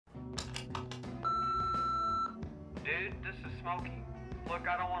dude, this is Smokey. Look,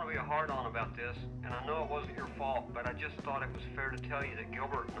 I don't want to be a hard-on about this, and I know it wasn't your fault, but I just thought it was fair to tell you that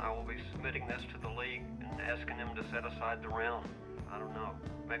Gilbert and I will be submitting this to the league and asking them to set aside the round. I don't know,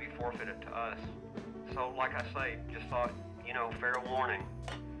 maybe forfeit it to us. So, like I say, just thought, you know, fair warning.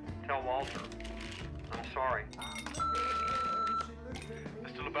 Tell Walter. I'm sorry.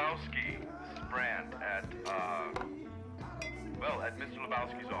 Mr. Lebowski, this is Brand at Mr.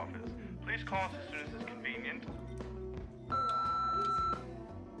 Lebowski's office. Please call us as soon as it's convenient.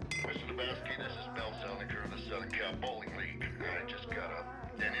 Mr. Lebowski, this is Mel Selinger of the Southern Cal Bowling League. I just got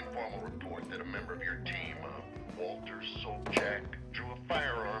an informal report that a member of your team, Walter Sobchak, drew a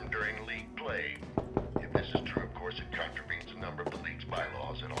firearm during league play. If this is true, of course, it contravenes a number of the league's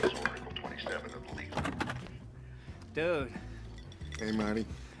bylaws and also Article 27 of the league. Dude. Hey, Marty.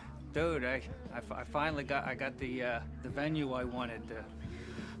 Dude, I finally got the venue I wanted.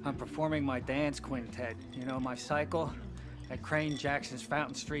 I'm performing my dance quintet, you know, my cycle at Crane Jackson's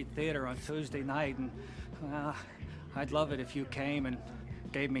Fountain Street Theater on Tuesday night, and I'd love it if you came and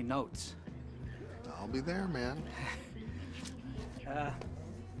gave me notes. I'll be there, man.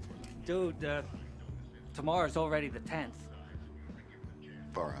 Dude, tomorrow's already the 10th.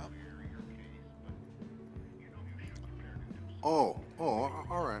 Far out. Oh,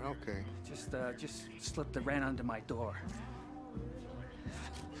 all right, okay. Just slip the rent under my door.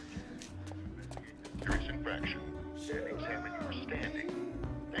 Serious infraction. And examine your standing.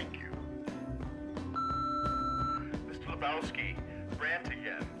 Thank you. Mr. Lebowski, Brand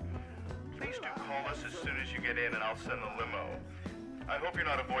again. Please do call us as soon as you get in and I'll send the limo. I hope you're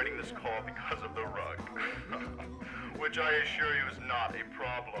not avoiding this call because of the rug. Which I assure you is not a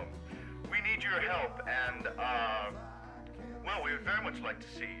problem. We need your help and, well, we would very much like to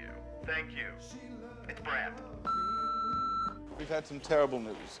see you. Thank you. It's Brand. We've had some terrible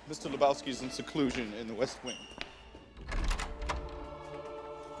news. Mr. Lebowski's in seclusion in the West Wing.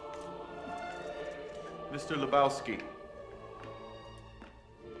 Mr. Lebowski.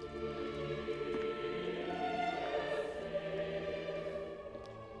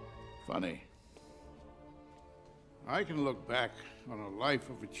 Funny. I can look back on a life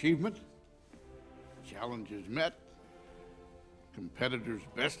of achievement, challenges met, competitors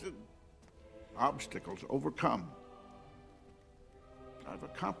bested, obstacles overcome. I've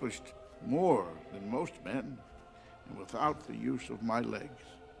accomplished more than most men, and without the use of my legs.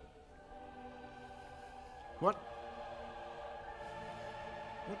 What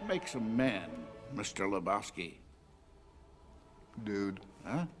makes a man, Mr. Lebowski? Dude.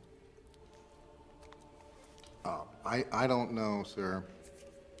 Huh? I don't know, sir.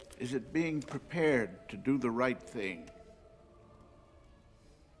 Is it being prepared to do the right thing?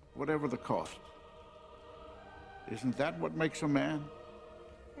 Whatever the cost. Isn't that what makes a man?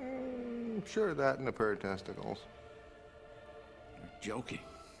 Sure, that and a pair of testicles. You're joking,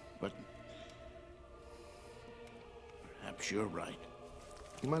 but perhaps you're right.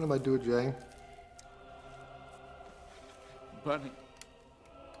 You mind if I do it, Jay? Bunny.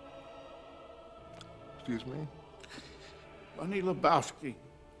 Excuse me? Bunny Lebowski.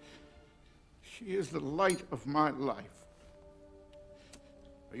 She is the light of my life.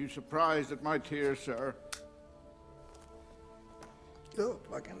 Are you surprised at my tears, sir? Oh,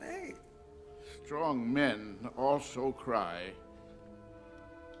 fucking A. Strong men also cry.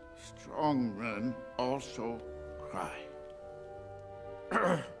 Strong men also cry.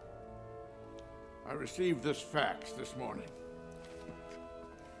 I received this fax this morning.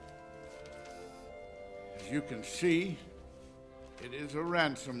 As you can see, it is a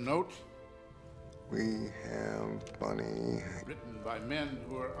ransom note. We have Bunny. Written by men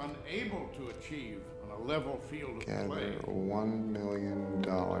who are unable to achieve on a level field of Gather play. $1 million.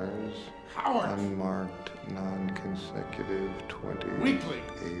 Cowards! Unmarked, non-consecutive 20. Weekly.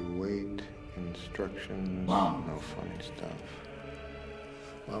 Await instructions. Bum. No funny stuff.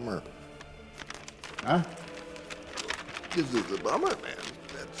 Bummer. Huh? This is a bummer, man.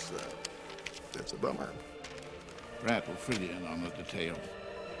 That's a bummer. Rat will fill you in on the details.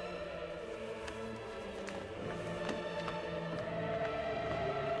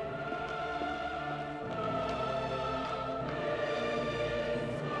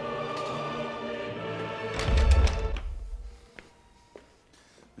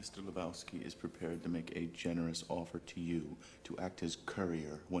 Mr. Lebowski is prepared to make a generous offer to you to act as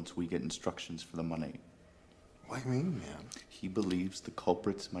courier once we get instructions for the money. What do you mean, man? He believes the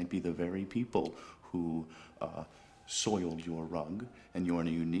culprits might be the very people who soiled your rug, and you're in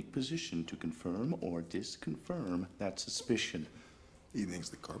a unique position to confirm or disconfirm that suspicion. He thinks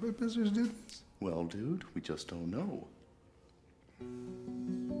the carpet business did this? Well, dude, we just don't know.